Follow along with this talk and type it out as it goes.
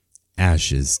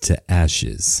ashes to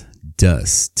ashes,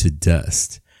 dust to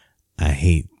dust. I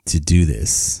hate to do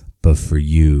this, but for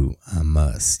you, I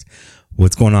must.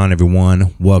 What's going on,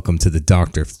 everyone? Welcome to the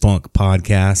Dr. Funk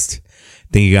podcast.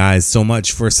 Thank you guys so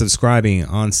much for subscribing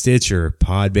on Stitcher,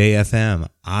 Podbay FM,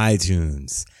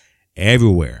 iTunes,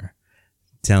 everywhere.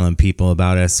 Telling people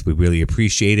about us. We really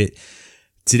appreciate it.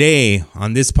 Today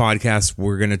on this podcast,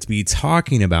 we're going to be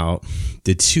talking about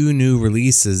the two new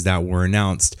releases that were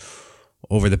announced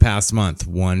over the past month,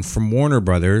 one from Warner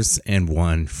Brothers and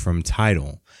one from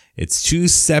Tidal. It's two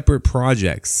separate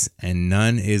projects and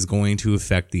none is going to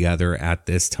affect the other at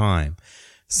this time.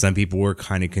 Some people were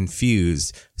kind of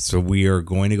confused, so we are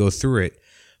going to go through it.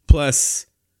 Plus,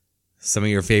 some of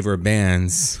your favorite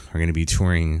bands are going to be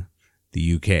touring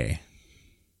the UK.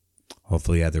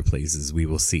 Hopefully other places, we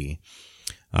will see.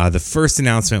 The first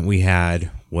announcement we had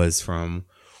was from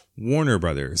Warner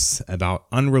Brothers about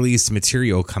unreleased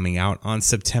material coming out on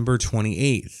September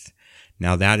 28th.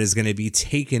 Now that is going to be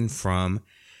taken from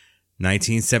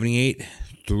 1978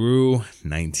 through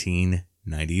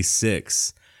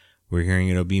 1996. We're hearing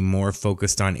it'll be more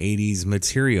focused on 80s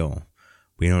material.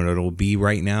 We don't know what it'll be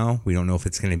right now. We don't know if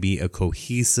it's going to be a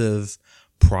cohesive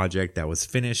project that was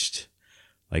finished,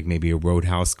 like maybe a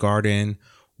Roadhouse Garden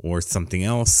or something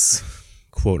else,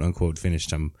 quote unquote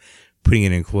finished. I'm putting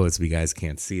it in quotes, but you guys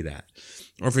can't see that.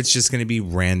 Or if it's just going to be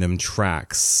random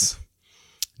tracks.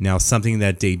 Now, something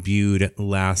that debuted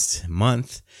last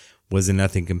month was a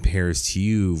Nothing Compares to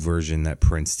You version that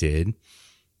Prince did.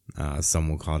 Some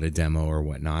will call it a demo or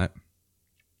whatnot.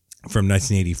 From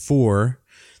 1984,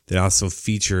 that also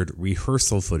featured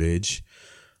rehearsal footage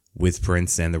with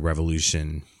Prince and the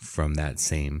Revolution from that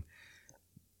same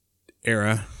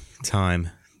era,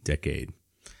 time, decade.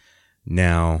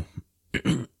 Now,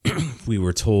 we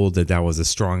were told that that was a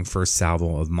strong first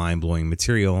salvo of mind-blowing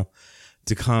material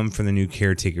to come from the new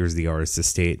caretakers of the artist's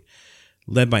estate,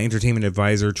 led by entertainment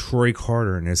advisor Troy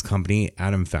Carter and his company,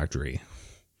 Atom Factory.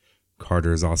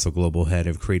 Carter is also global head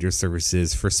of creator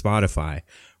services for Spotify.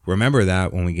 Remember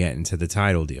that when we get into the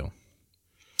Tidal deal.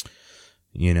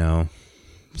 You know,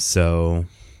 so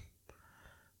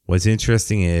what's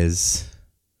interesting is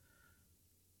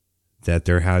that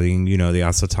they're having, you know, they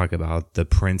also talk about the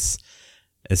Prince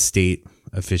estate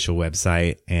official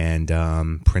website and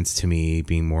Prince to me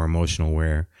being more emotional,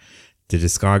 where the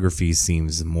discography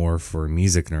seems more for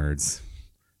music nerds.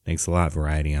 Thanks a lot,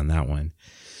 Variety, on that one.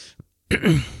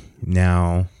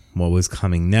 Now, what was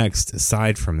coming next,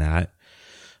 aside from that,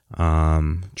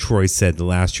 Troy said the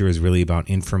last year was really about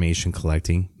information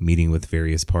collecting, meeting with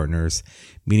various partners,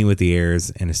 meeting with the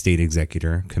heirs and estate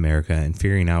executor, Comerica, and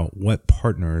figuring out what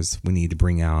partners we need to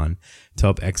bring on to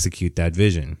help execute that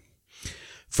vision.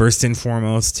 First and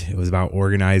foremost, it was about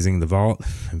organizing the vault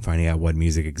and finding out what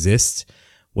music exists,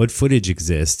 what footage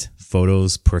exists,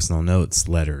 photos, personal notes,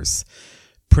 letters.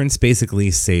 Prince basically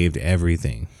saved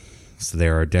everything. So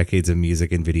there are decades of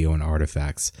music and video and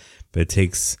artifacts, but it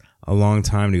takes a long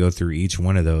time to go through each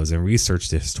one of those and research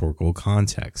the historical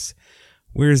context.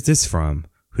 Where is this from?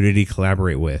 Who did he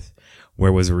collaborate with?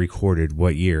 Where was it recorded?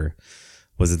 What year?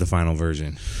 Was it the final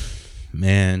version?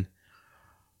 Man,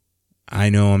 I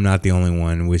know I'm not the only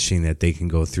one wishing that they can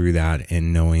go through that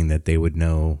and knowing that they would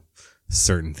know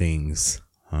certain things.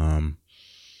 Haven't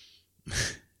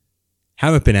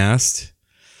been asked.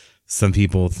 Some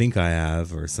people think I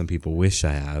have, or some people wish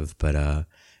I have, but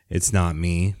it's not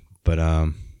me.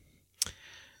 But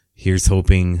here's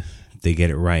hoping they get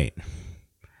it right.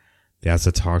 They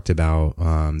also talked about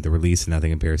the release of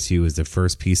Nothing Compares to You as the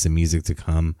first piece of music to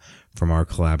come from our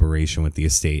collaboration with the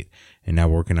estate, and now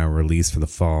working on a release for the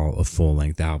fall, a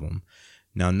full-length album.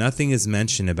 Now, nothing is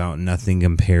mentioned about Nothing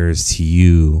Compares to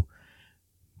You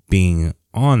being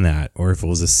on that, or if it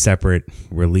was a separate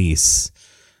release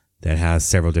that has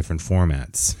several different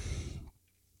formats.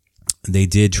 They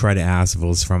did try to ask if it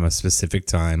was from a specific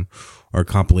time or a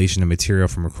compilation of material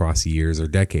from across the years or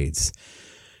decades.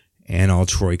 And all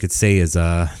Troy could say is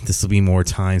this will be more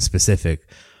time specific.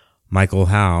 Michael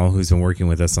Howe, who's been working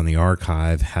with us on the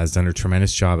archive, has done a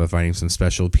tremendous job of finding some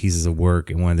special pieces of work,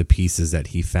 and one of the pieces that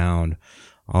he found,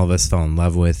 all of us fell in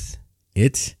love with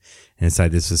it, and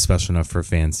decided this was special enough for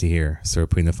fans to hear. So we're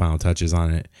putting the final touches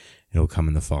on it. It'll come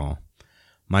in the fall.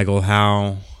 Michael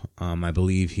Howe, I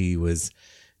believe he was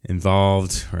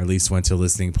involved, or at least went to a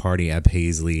listening party at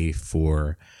Paisley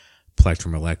for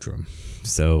Plectrum Electrum.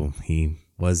 So he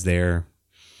was there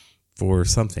for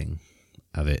something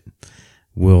of it.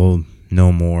 We'll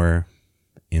know more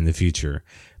in the future,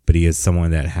 but he is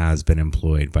someone that has been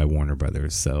employed by Warner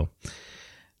Brothers. So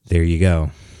there you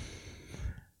go.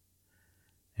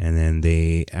 And then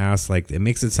they asked, like, it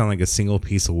makes it sound like a single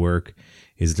piece of work.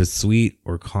 Is it a suite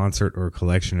or concert or a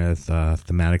collection of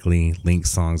thematically linked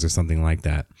songs or something like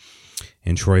that?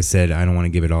 And Troy said, I don't want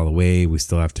to give it all away. We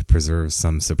still have to preserve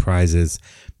some surprises.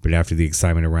 But after the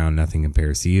excitement around Nothing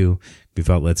Compares to You, we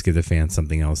felt let's give the fans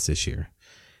something else this year.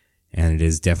 And it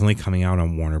is definitely coming out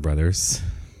on Warner Brothers.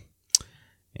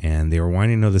 And they were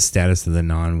wanting to know the status of the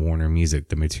non-Warner music,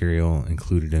 the material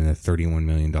included in a $31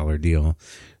 million deal,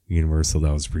 Universal,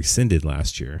 that was rescinded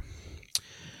last year.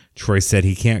 Troy said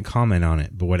he can't comment on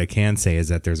it, but what I can say is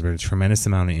that there's been a tremendous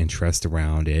amount of interest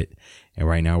around it, and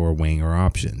right now we're weighing our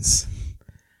options.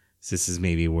 So this is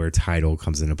maybe where Tidal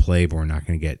comes into play, but we're not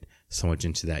going to get so much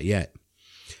into that yet.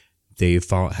 They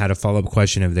had a follow-up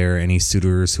question if there are any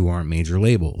suitors who aren't major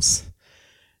labels.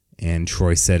 And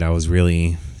Troy said, I was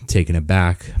really taken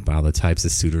aback by all the types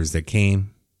of suitors that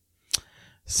came.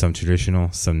 Some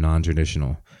traditional, some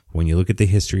non-traditional. When you look at the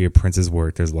history of Prince's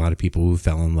work, there's a lot of people who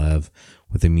fell in love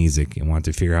with the music and want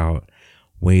to figure out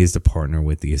ways to partner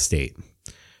with the estate.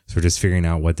 So we're just figuring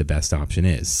out what the best option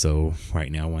is. So right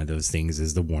now, one of those things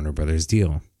is the Warner Brothers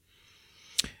deal.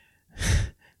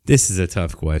 This is a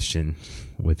tough question.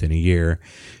 Within a year,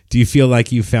 do you feel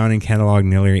like you found and cataloged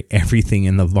nearly everything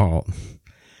in the vault?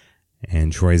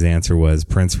 And Troy's answer was,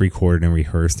 Prince recorded and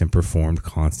rehearsed and performed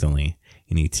constantly,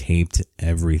 and he taped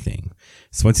everything.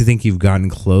 So once you think you've gotten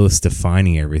close to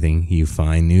finding everything, you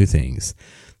find new things.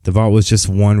 The vault was just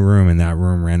one room, and that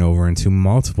room ran over into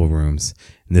multiple rooms.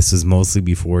 And this was mostly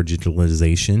before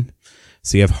digitalization.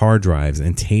 So you have hard drives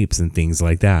and tapes and things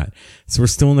like that. So we're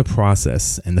still in the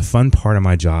process. And the fun part of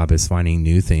my job is finding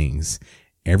new things.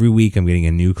 Every week I'm getting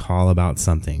a new call about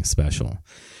something special.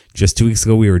 Just 2 weeks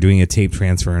ago, we were doing a tape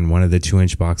transfer. In one of the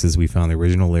 2-inch boxes, we found the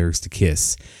original lyrics to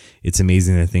Kiss. It's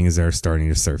amazing the things that are starting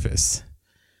to surface.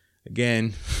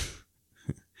 Again,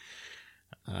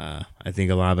 I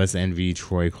think a lot of us envy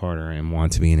Troy Carter and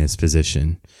want to be in his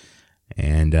position.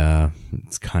 And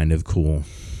it's kind of cool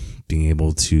being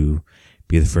able to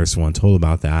be the first one told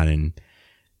about that and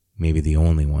maybe the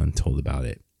only one told about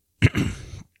it.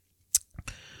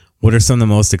 What are some of the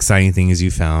most exciting things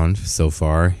you found so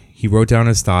far? He wrote down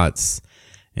his thoughts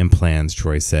and plans,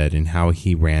 Troy said, and how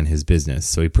he ran his business.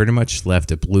 So he pretty much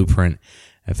left a blueprint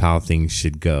of how things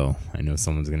should go. I know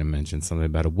someone's going to mention something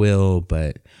about a will,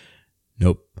 but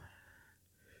nope.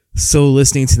 So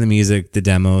listening to the music, the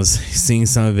demos, seeing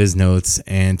some of his notes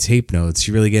and tape notes,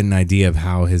 you really get an idea of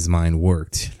how his mind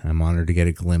worked. I'm honored to get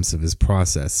a glimpse of his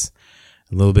process.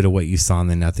 A little bit of what you saw in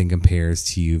the Nothing Compares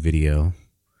to You video.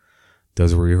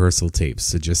 Those were rehearsal tapes.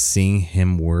 So just seeing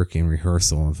him work in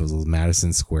rehearsal, if it was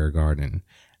Madison Square Garden,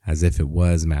 as if it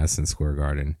was Madison Square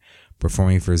Garden,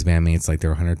 performing for his bandmates like there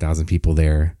were 100,000 people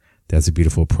there, that's a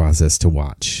beautiful process to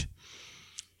watch.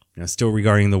 Now, still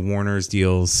regarding the Warner's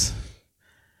deals,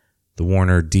 the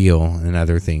Warner deal and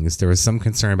other things, there was some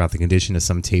concern about the condition of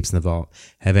some tapes in the vault.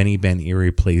 Have any been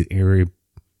irreparably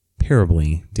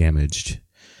damaged?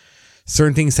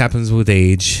 Certain things happen with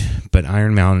age, but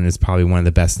Iron Mountain is probably one of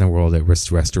the best in the world at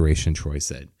restoration, Troy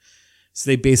said. So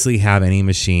they basically have any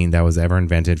machine that was ever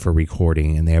invented for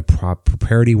recording, and they have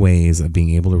proprietary ways of being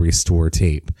able to restore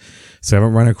tape. So I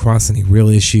haven't run across any real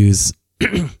issues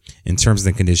in terms of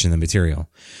the condition of the material.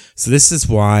 So this is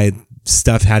why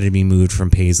stuff had to be moved from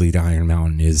Paisley to Iron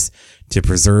Mountain, is to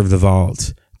preserve the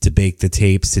vault, to bake the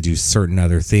tapes, to do certain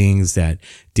other things that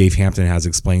Dave Hampton has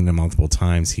explained to multiple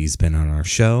times. He's been on our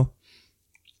show.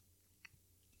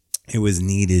 It was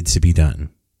needed to be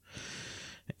done.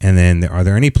 And then, are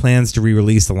there any plans to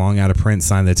re-release the long out of print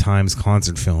Sign of the Times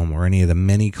concert film or any of the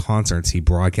many concerts he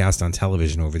broadcast on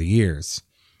television over the years?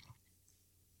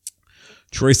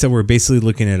 Troy said we're basically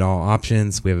looking at all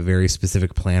options. We have a very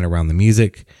specific plan around the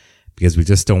music because we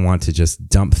just don't want to just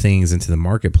dump things into the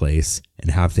marketplace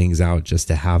and have things out just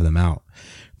to have them out.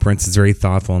 Prince is very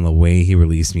thoughtful in the way he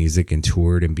released music and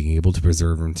toured, and being able to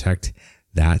preserve and protect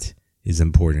that is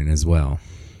important as well.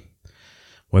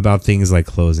 What about things like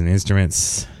clothes and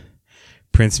instruments?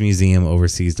 Prince Museum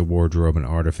oversees the wardrobe and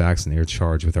artifacts, and they're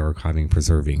charged with archiving and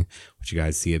preserving, which you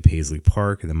guys see at Paisley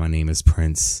Park and the My Name is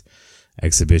Prince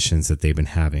exhibitions that they've been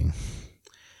having.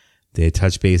 They had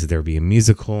touched base that there would be a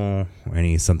musical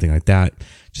or something like that,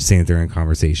 just saying that they're in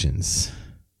conversations.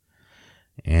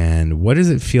 And what does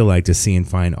it feel like to see and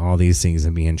find all these things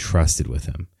and be entrusted with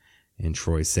him? And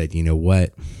Troy said, you know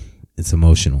what? It's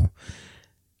emotional.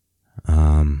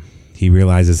 He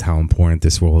realizes how important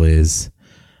this role is.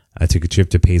 I took a trip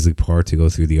to Paisley Park to go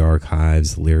through the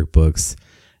archives, lyric books,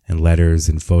 and letters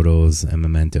and photos and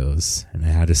mementos. And I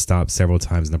had to stop several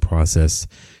times in the process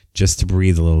just to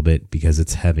breathe a little bit because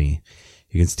it's heavy.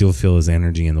 You can still feel his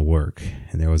energy in the work.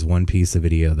 And there was one piece of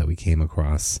video that we came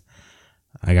across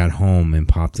I got home and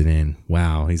popped it in.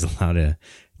 Wow, he's allowed to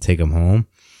take them home.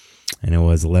 And it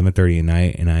was 11:30 at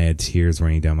night, and I had tears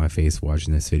running down my face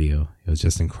watching this video. It was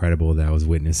just incredible that I was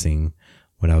witnessing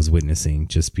what I was witnessing.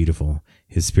 Just beautiful.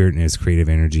 His spirit and his creative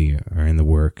energy are in the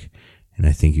work, and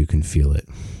I think you can feel it.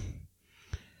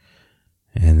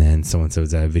 And then someone said,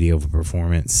 "Was that a video of a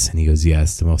performance?" And he goes,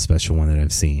 "Yes, the most special one that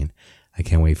I've seen. I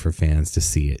can't wait for fans to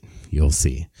see it. You'll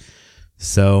see."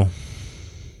 So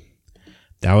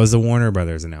that was the Warner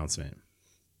Brothers announcement.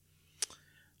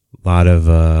 A lot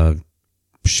of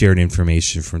shared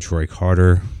information from Troy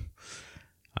Carter.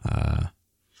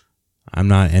 I'm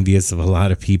not envious of a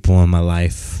lot of people in my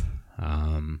life.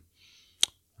 I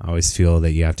always feel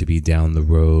that you have to be down the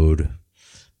road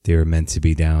they're meant to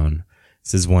be down.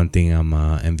 This is one thing I'm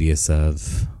envious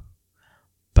of,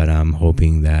 but I'm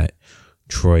hoping that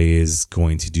Troy is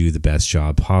going to do the best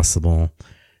job possible.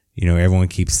 You know, everyone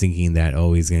keeps thinking that,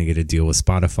 oh, he's going to get a deal with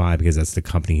Spotify because that's the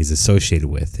company he's associated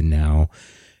with. And now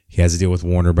he has a deal with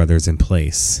Warner Brothers in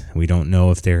place. We don't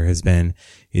know if there has been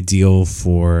a deal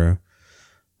for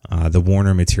the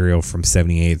Warner material from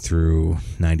 78 through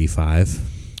 95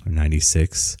 or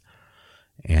 96.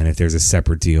 And if there's a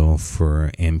separate deal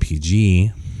for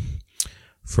MPG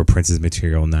for Prince's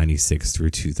material 96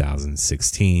 through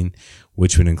 2016,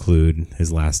 which would include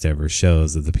his last ever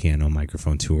shows of the Piano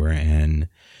Microphone Tour and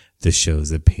the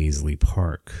shows at Paisley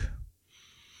Park.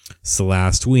 So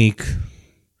last week,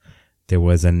 there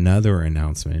was another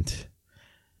announcement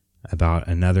about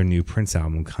another new Prince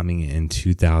album coming in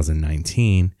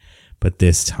 2019, but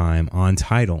this time on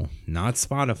Tidal, not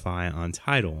Spotify, on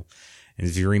Tidal. And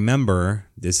if you remember,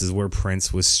 this is where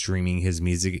Prince was streaming his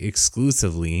music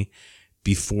exclusively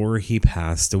before he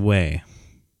passed away.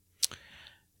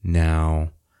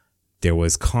 Now, there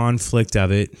was conflict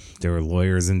of it. There were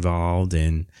lawyers involved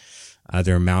and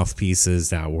other mouthpieces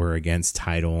that were against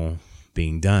Tidal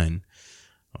being done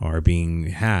or being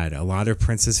had. A lot of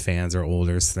Prince's fans are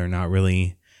older, so they're not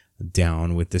really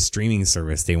down with the streaming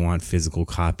service. They want physical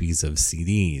copies of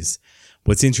CDs.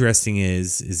 What's interesting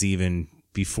is even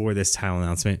before this Tidal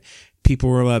announcement, people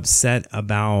were upset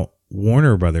about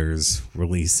Warner Brothers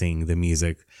releasing the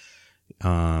music.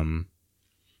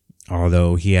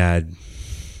 Although he had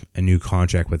a new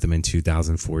contract with them in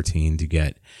 2014 to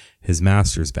get his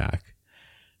masters back.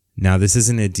 Now, this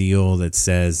isn't a deal that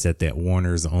says that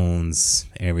Warner's owns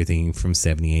everything from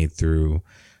 78 through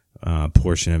a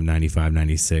portion of 95,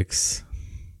 96.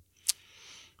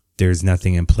 There's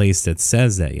nothing in place that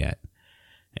says that yet.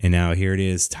 And now here it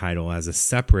is, Tidal as a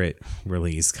separate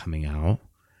release coming out.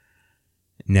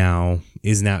 Now,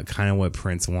 isn't that kind of what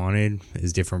Prince wanted?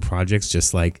 Is different projects,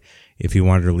 just like if he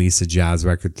wanted to release a jazz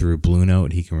record through Blue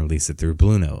Note, he can release it through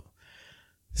Blue Note.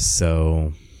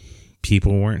 So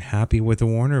people weren't happy with the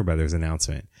Warner Brothers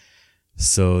announcement.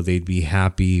 So they'd be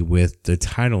happy with the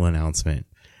Tidal announcement.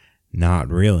 Not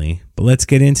really. But let's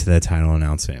get into the Tidal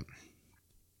announcement.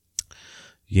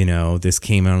 You know, this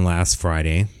came on last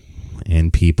Friday,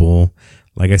 and people,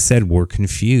 like I said, were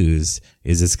confused.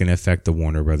 Is this going to affect the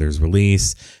Warner Brothers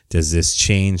release? Does this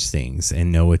change things?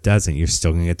 And no, it doesn't. You're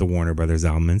still going to get the Warner Brothers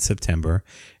album in September.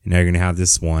 And now you're going to have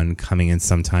this one coming in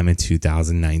sometime in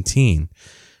 2019.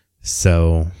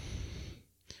 So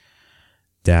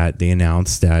that they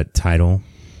announced that Tidal,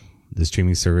 the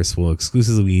streaming service, will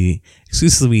exclusively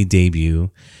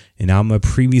debut an album of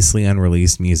previously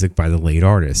unreleased music by the late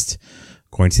artist.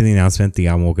 According to the announcement, the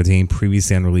album will contain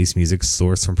previously unreleased music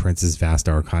sourced from Prince's vast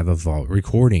archive of vault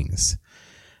recordings.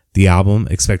 The album,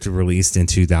 expected released in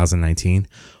 2019,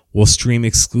 will stream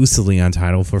exclusively on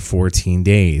Tidal for 14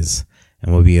 days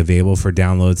and will be available for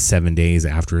download 7 days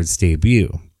after its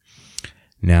debut.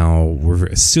 Now, we're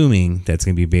assuming that's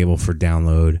going to be available for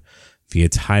download via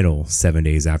Tidal 7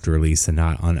 days after release and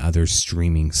not on other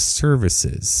streaming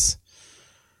services.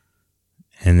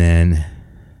 And then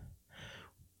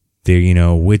there, you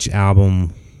know, which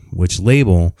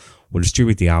label will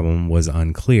distribute the album was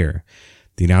unclear.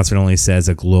 The announcement only says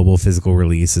a global physical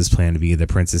release is planned to be the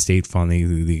Prince estate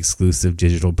following the exclusive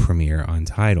digital premiere on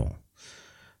Tidal.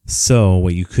 So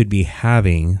what you could be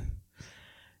having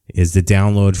is the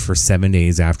download for 7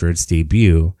 days after its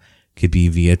debut could be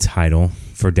via Tidal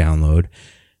for download.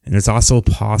 And there's also a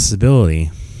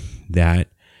possibility that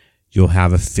you'll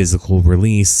have a physical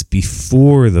release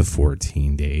before the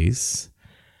 14 days.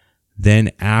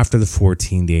 Then after the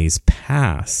 14 days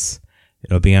pass,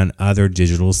 it'll be on other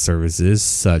digital services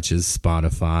such as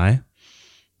Spotify,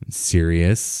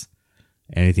 Sirius,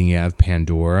 anything you have,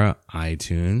 Pandora,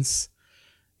 iTunes.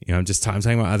 You know, I'm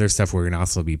talking about other stuff where it can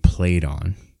also be played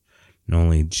on, not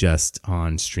only just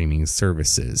on streaming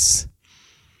services.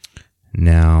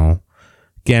 Now,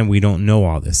 Again, we don't know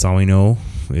all this. All we know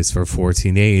is for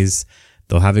 14 days,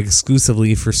 they'll have it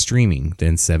exclusively for streaming,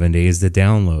 then 7 days to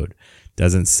download.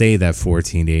 Doesn't say that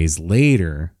 14 days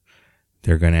later,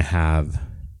 they're going to have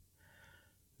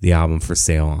the album for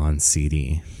sale on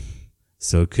CD.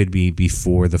 So it could be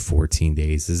before the 14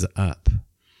 days is up.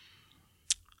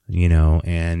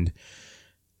 And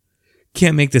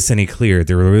can't make this any clearer.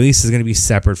 The release is going to be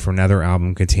separate from another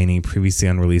album containing previously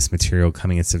unreleased material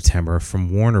coming in September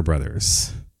from Warner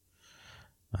Brothers.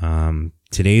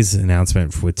 Today's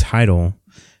announcement with Tidal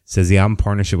says the album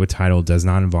partnership with Tidal does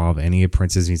not involve any of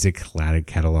Prince's music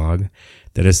catalog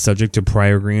that is subject to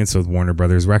prior agreements with Warner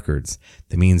Brothers Records.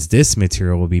 That means this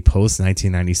material will be post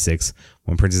 1996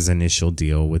 when Prince's initial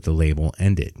deal with the label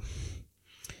ended.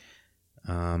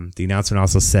 The announcement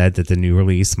also said that the new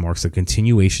release marks a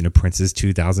continuation of Prince's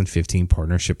 2015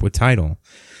 partnership with Tidal,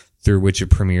 through which it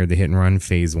premiered the Hit and Run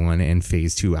Phase 1 and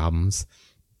Phase 2 albums.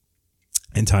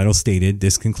 And Tidal stated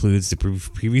this concludes the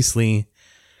previously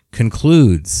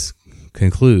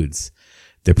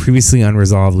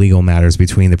unresolved legal matters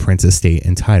between the Prince estate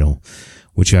and Tidal,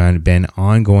 which had been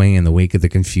ongoing in the wake of the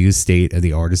confused state of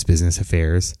the artist's business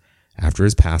affairs after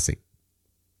his passing.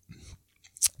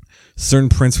 Certain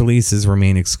Prince releases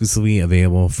remain exclusively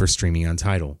available for streaming on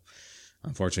Tidal.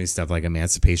 Unfortunately, stuff like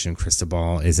Emancipation, Crystal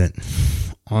Ball isn't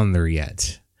on there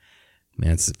yet.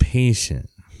 Emancipation.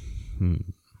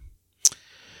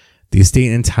 The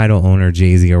estate and Tidal owner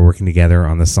Jay-Z are working together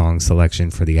on the song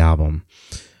selection for the album.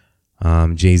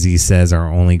 Jay-Z says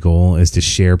our only goal is to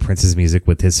share Prince's music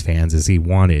with his fans as he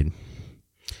wanted.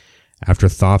 After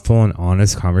thoughtful and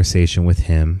honest conversation with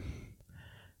him,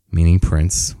 meaning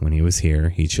Prince, when he was here,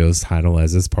 he chose Tidal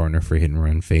as his partner for Hit and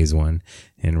Run Phase 1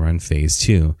 and Run Phase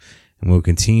 2, and will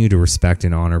continue to respect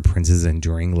and honor Prince's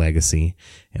enduring legacy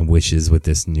and wishes with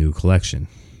this new collection.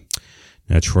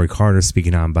 Now, Troy Carter,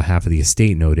 speaking on behalf of the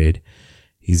estate, noted,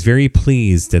 he's very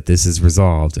pleased that this is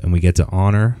resolved and we get to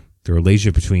honor the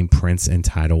relationship between Prince and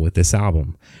Tidal with this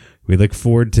album. We look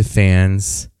forward to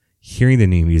fans hearing the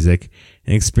new music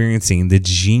and experiencing the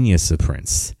genius of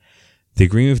Prince. The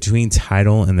agreement between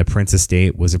Tidal and the Prince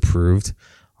estate was approved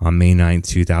on May 9,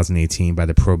 2018 by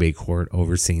the probate court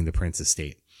overseeing the Prince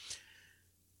estate.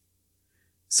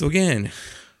 So again,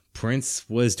 Prince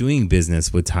was doing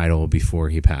business with Tidal before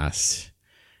he passed.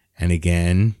 And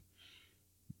again,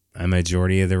 a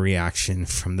majority of the reaction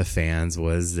from the fans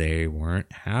was they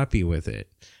weren't happy with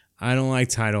it. I don't like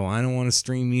Tidal. I don't want to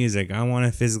stream music. I want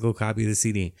a physical copy of the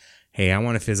CD. Hey, I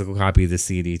want a physical copy of the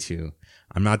CD too.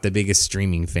 I'm not the biggest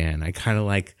streaming fan. I kind of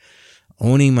like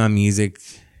owning my music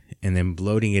and then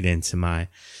bloating it into my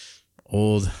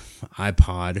old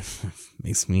iPod.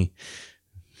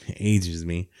 Ages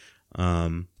me.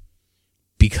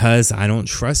 Because I don't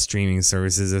trust streaming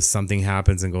services. If something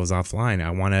happens and goes offline,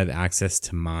 I want to have access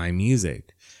to my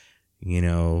music.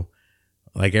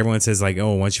 Like everyone says, like,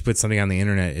 oh, once you put something on the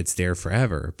internet, it's there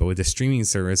forever. But with the streaming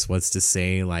service, what's to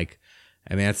say, like,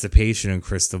 Emancipation and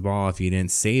Crystal Ball, if you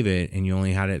didn't save it and you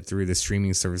only had it through the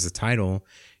streaming service of Tidal,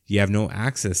 you have no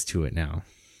access to it now.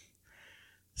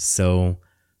 So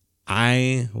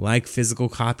I like physical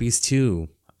copies too.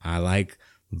 I like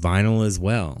vinyl as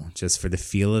well, just for the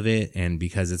feel of it and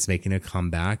because it's making a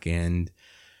comeback, and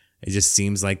it just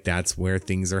seems like that's where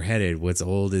things are headed. What's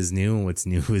old is new and what's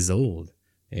new is old.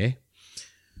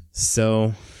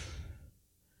 So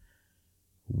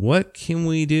what can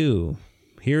we do?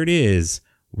 Here it is.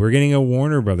 We're getting a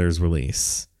Warner Brothers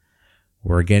release.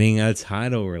 We're getting a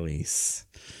Tidal release.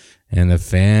 And the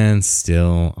fans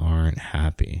still aren't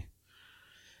happy.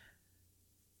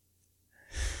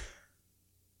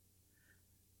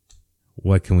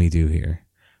 What can we do here?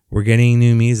 We're getting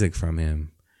new music from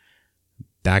him.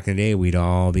 Back in the day, we'd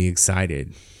all be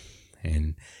excited.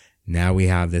 And now we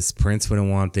have this. Prince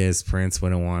wouldn't want this. Prince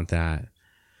wouldn't want that.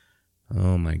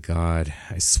 Oh my God.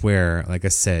 I swear, like I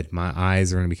said, my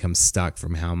eyes are going to become stuck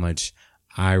from how much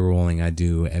eye rolling I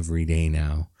do every day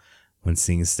now when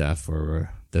seeing stuff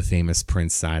or the famous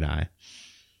Prince side eye.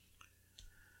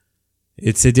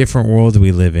 It's a different world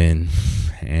we live in.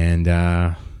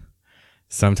 And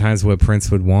sometimes what Prince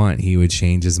would want, he would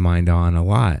change his mind on a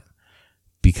lot.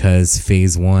 Because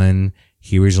Phase 1,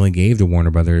 he originally gave to Warner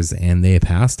Brothers and they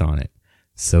passed on it.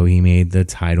 So he made the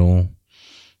Tidal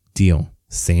deal.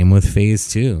 Same with Phase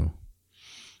 2.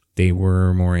 They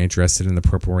were more interested in the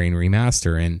Purple Rain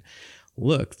remaster. And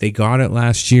look, they got it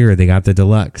last year. They got the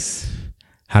deluxe.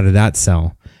 How did that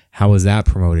sell? How was that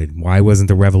promoted? Why wasn't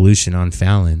the Revolution on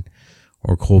Fallon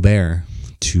or Colbert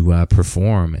to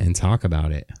perform and talk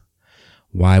about it?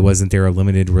 Why wasn't there a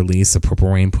limited release of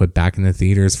Purple Rain put back in the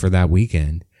theaters for that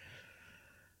weekend?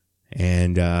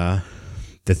 And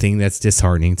the thing that's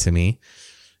disheartening to me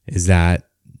is that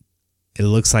it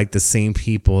looks like the same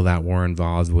people that were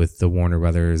involved with the Warner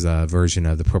Brothers version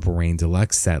of the Purple Rain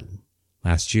Deluxe set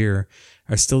last year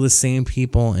are still the same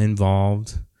people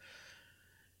involved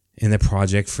in the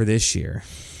project for this year.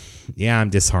 Yeah, I'm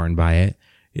disheartened by it.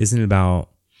 It isn't about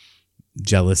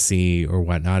jealousy or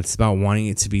whatnot. It's about wanting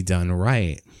it to be done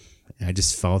right. I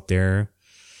just felt there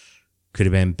could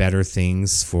have been better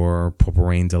things for Purple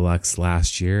Rain Deluxe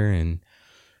last year. And,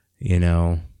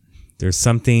 there's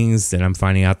some things that I'm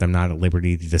finding out that I'm not at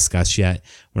liberty to discuss yet.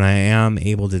 When I am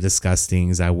able to discuss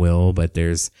things, I will. But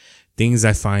there's things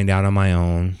I find out on my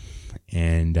own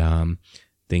and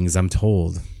things I'm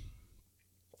told.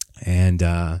 And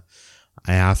I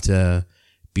have to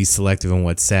be selective in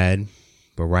what's said.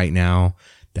 But right now,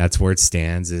 that's where it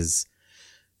stands, is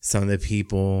some of the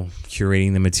people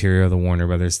curating the material, the Warner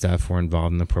Brothers stuff, were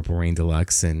involved in the Purple Rain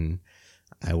Deluxe. And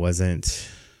I wasn't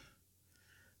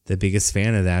the biggest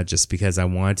fan of that just because I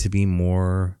want it to be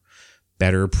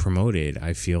better promoted.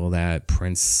 I feel that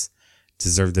Prince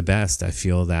deserved the best. I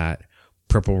feel that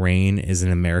Purple Rain is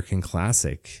an American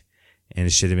classic and it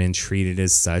should have been treated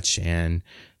as such, and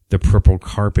the purple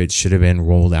carpet should have been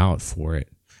rolled out for it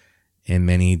in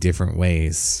many different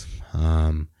ways.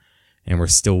 And we're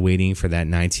still waiting for that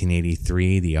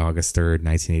 1983, the August 3rd,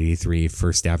 1983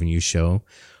 First Avenue show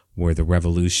where the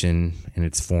Revolution in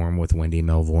its form with Wendy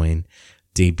Melvoin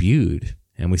debuted,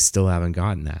 and we still haven't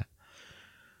gotten that.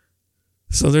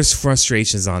 So there's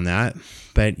frustrations on that,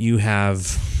 but you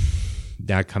have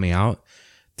that coming out.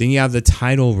 Then you have the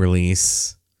Tidal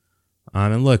release.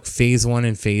 And look, Phase 1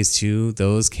 and Phase 2,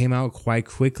 those came out quite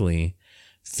quickly.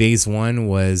 Phase 1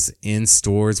 was in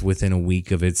stores within a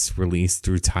week of its release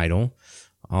through Tidal,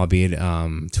 albeit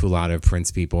to a lot of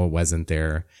Prince people, it wasn't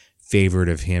their favorite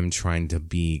of him trying to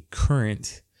be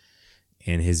current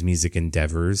in his music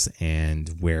endeavors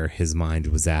and where his mind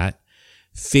was at.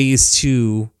 Phase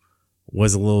 2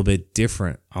 was a little bit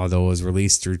different. Although it was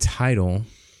released through Tidal,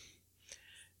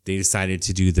 they decided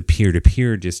to do the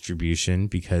peer-to-peer distribution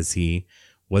because he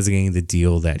wasn't getting the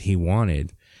deal that he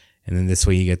wanted. And then this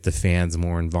way you get the fans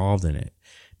more involved in it.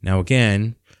 Now,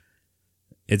 again,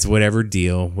 it's whatever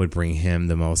deal would bring him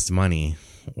the most money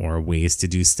or ways to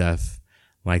do stuff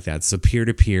like that. So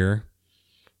peer-to-peer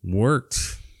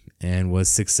worked and was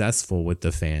successful with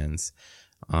the fans.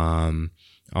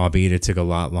 Albeit it took a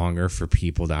lot longer for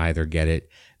people to either get it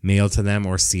mailed to them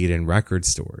or see it in record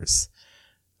stores.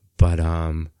 But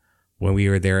when we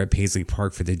were there at Paisley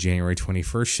Park for the January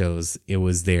 21st shows, it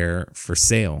was there for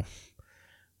sale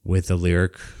with a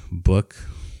lyric book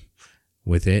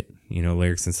with it,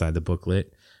 lyrics inside the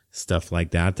booklet, stuff like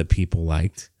that people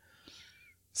liked.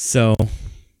 So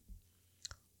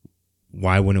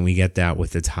why wouldn't we get that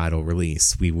with the Tidal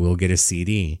release? We will get a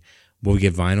CD. Will we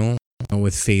get vinyl?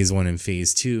 With Phase 1 and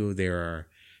Phase 2, there are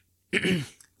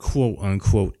quote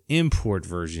unquote import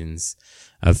versions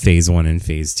of Phase 1 and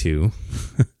Phase 2.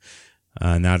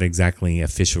 Not exactly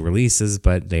official releases,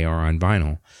 but they are on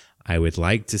vinyl. I would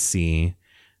like to see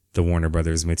the Warner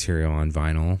Brothers material on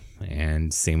vinyl,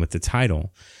 and same with the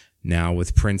Tidal. Now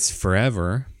with Prince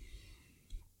Forever,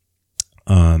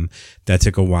 that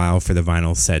took a while for the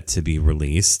vinyl set to be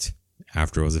released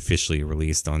after it was officially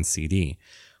released on CD.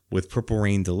 With Purple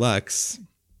Rain Deluxe,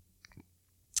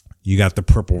 you got the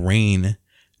Purple Rain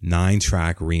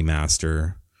 9-track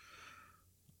remaster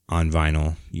on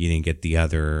vinyl. You didn't get the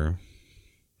other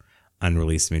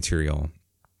unreleased material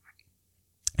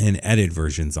and edit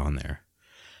versions on there.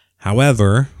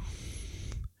 However,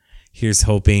 here's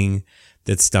hoping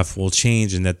that stuff will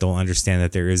change and that they'll understand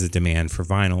that there is a demand for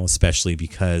vinyl, especially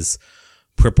because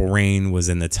Purple Rain was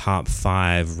in the top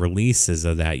 5 releases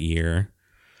of that year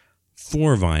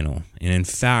for vinyl. And in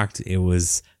fact, it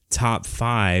was top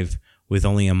 5 with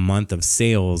only a month of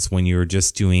sales when you were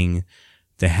just doing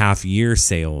the half year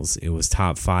sales. It was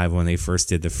top 5 when they first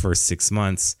did the first 6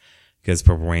 months, because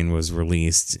Purple Rain was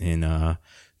released in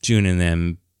June, and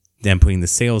then putting the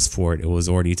sales for it, it was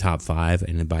already top 5,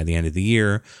 and by the end of the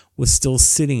year was still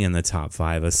sitting in the top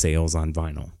 5 of sales on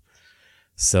vinyl.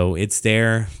 So it's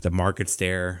there, the market's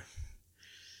there.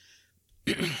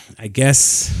 I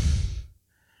guess,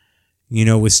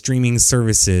 with streaming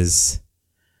services,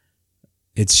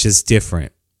 it's just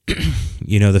different.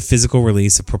 The physical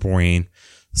release of Purple Rain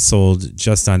sold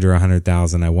just under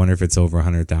 100,000. I wonder if it's over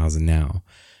 100,000 now.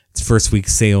 Its first week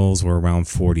sales were around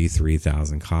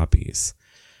 43,000 copies.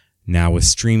 Now with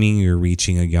streaming, you're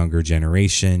reaching a younger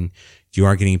generation. You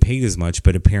aren't getting paid as much,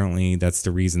 but apparently that's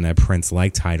the reason that Prince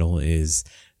liked Tidal, is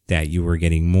that you were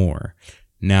getting more.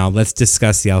 Now let's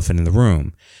discuss the elephant in the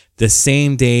room. The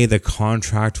same day the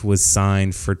contract was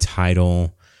signed for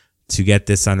Tidal to get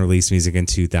this unreleased music in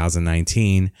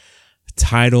 2019,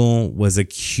 Tidal was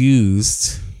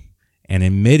accused and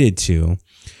admitted to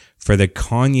for the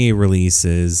Kanye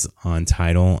releases on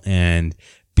Tidal and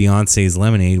Beyonce's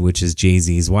Lemonade, which is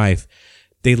Jay-Z's wife.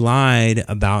 They lied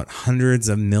about hundreds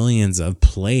of millions of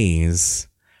plays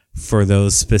for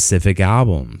those specific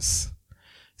albums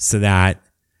so that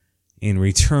in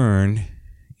return,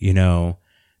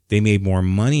 they made more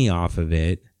money off of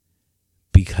it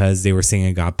because they were saying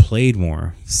it got played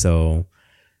more. So,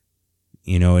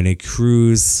 it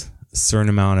accrues a certain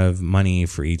amount of money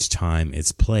for each time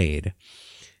it's played.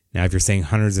 Now, if you're saying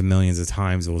hundreds of millions of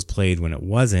times it was played when it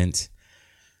wasn't,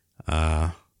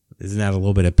 isn't that a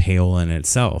little bit of pale in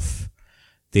itself?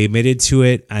 They admitted to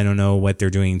it. I don't know what they're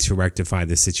doing to rectify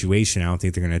the situation. I don't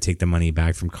think they're going to take the money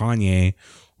back from Kanye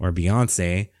or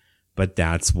Beyonce, but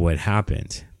that's what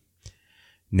happened.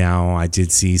 Now, I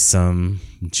did see some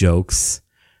jokes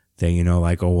that,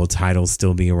 like, will Tidal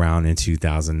still be around in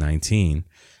 2019?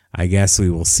 I guess we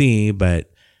will see,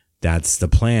 but that's the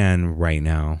plan right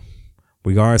now.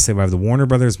 Regardless, they have the Warner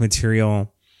Brothers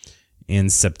material in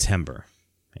September.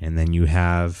 And then you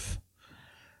have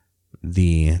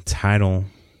the Tidal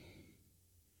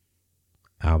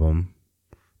album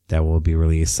that will be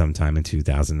released sometime in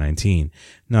 2019.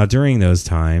 Now, during those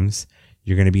times,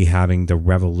 you're going to be having The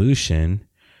Revolution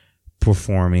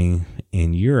performing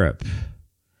in Europe.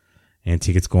 And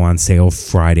tickets go on sale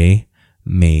Friday,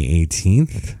 May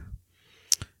 18th.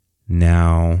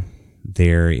 Now,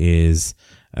 there is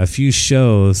a few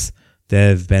shows that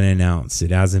have been announced.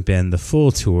 It hasn't been the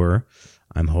full tour,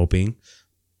 I'm hoping.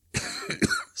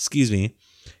 Excuse me.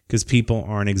 Because people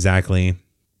aren't exactly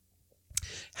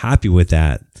happy with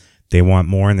that. They want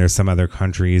more, and there's some other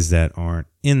countries that aren't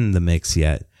in the mix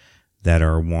yet that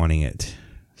are wanting it.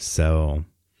 So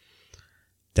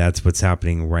that's what's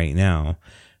happening right now.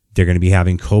 They're going to be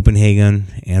having Copenhagen,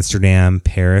 Amsterdam,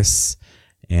 Paris,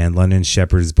 and London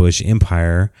Shepherd's Bush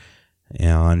Empire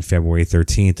on February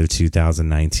 13th of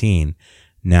 2019.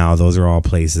 Now, those are all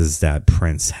places that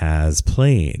Prince has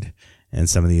played. And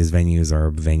some of these venues are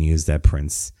venues that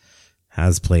Prince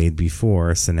has played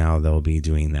before. So now they'll be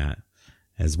doing that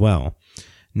as well.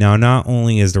 Now, not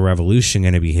only is The Revolution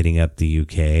going to be hitting up the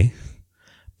UK,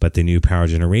 but the New Power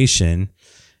Generation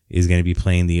is going to be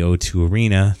playing the O2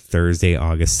 Arena Thursday,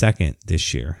 August 2nd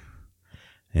this year.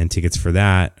 And tickets for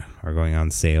that are going on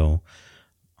sale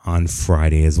on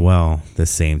Friday as well, the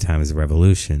same time as The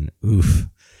Revolution. Oof.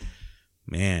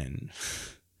 Man.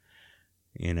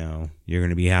 You're going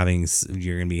to be having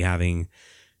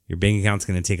your bank account's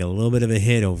going to take a little bit of a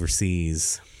hit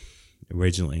overseas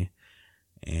originally.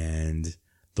 And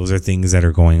those are things that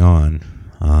are going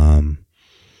on.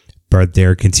 But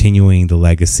they're continuing the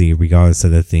legacy regardless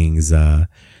of the things that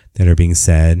are being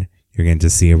said. You're going to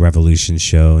see a Revolution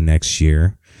show next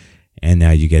year. And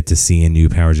now you get to see a New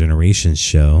Power Generation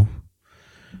show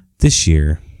this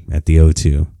year at the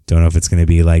O2. Don't know if it's going to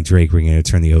be like Drake. We're going to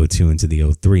turn the O2 into the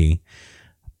O3.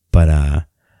 But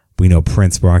we know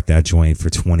Prince rocked that joint for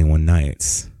 21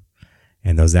 nights.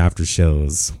 And those after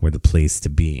shows were the place to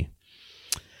be.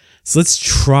 So let's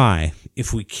try,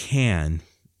 if we can,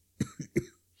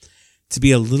 to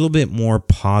be a little bit more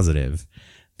positive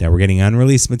that we're getting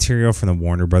unreleased material from the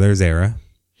Warner Brothers era,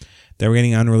 that we're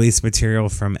getting unreleased material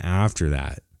from after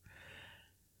that.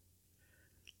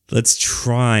 Let's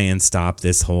try and stop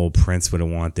this whole Prince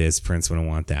wouldn't want this, Prince wouldn't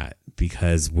want that,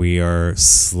 because we are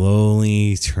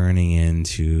slowly turning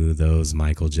into those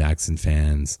Michael Jackson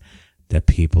fans that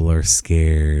people are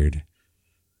scared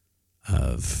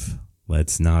of.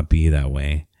 Let's not be that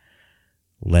way.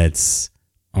 Let's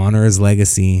honor his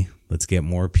legacy. Let's get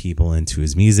more people into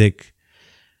his music.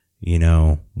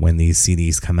 When these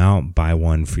CDs come out, buy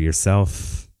one for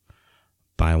yourself.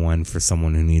 Buy one for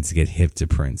someone who needs to get hip to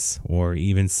Prince, or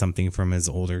even something from his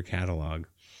older catalog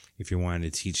if you're wanting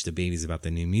to teach the babies about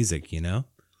the new music,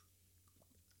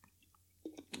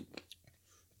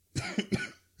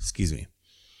 Excuse me.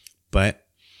 But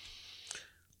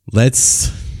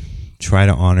let's try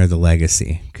to honor the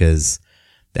legacy, because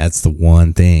that's the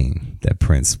one thing that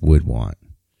Prince would want,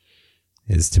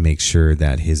 is to make sure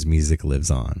that his music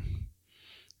lives on.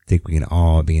 I think we can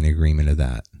all be in agreement of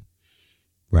that,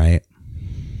 right?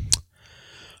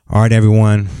 All right,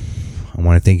 everyone. I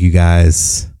want to thank you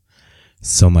guys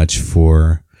so much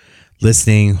for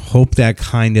listening. Hope that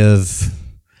kind of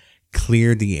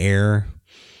cleared the air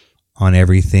on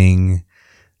everything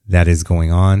that is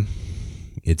going on.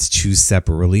 It's two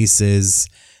separate releases.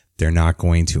 They're not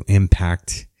going to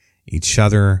impact each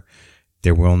other.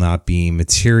 There will not be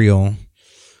material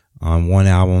on one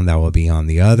album that will be on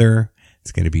the other.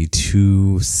 It's going to be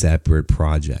two separate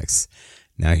projects.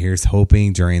 Now here's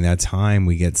hoping during that time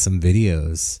we get some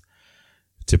videos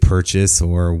to purchase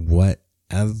or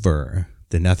whatever.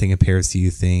 The Nothing Compares to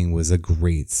You thing was a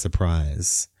great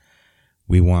surprise.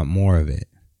 We want more of it.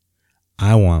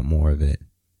 I want more of it.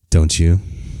 Don't you?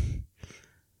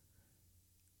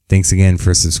 Thanks again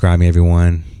for subscribing,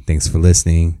 everyone. Thanks for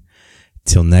listening.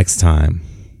 Till next time,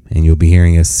 and you'll be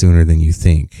hearing us sooner than you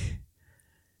think.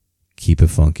 Keep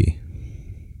it funky.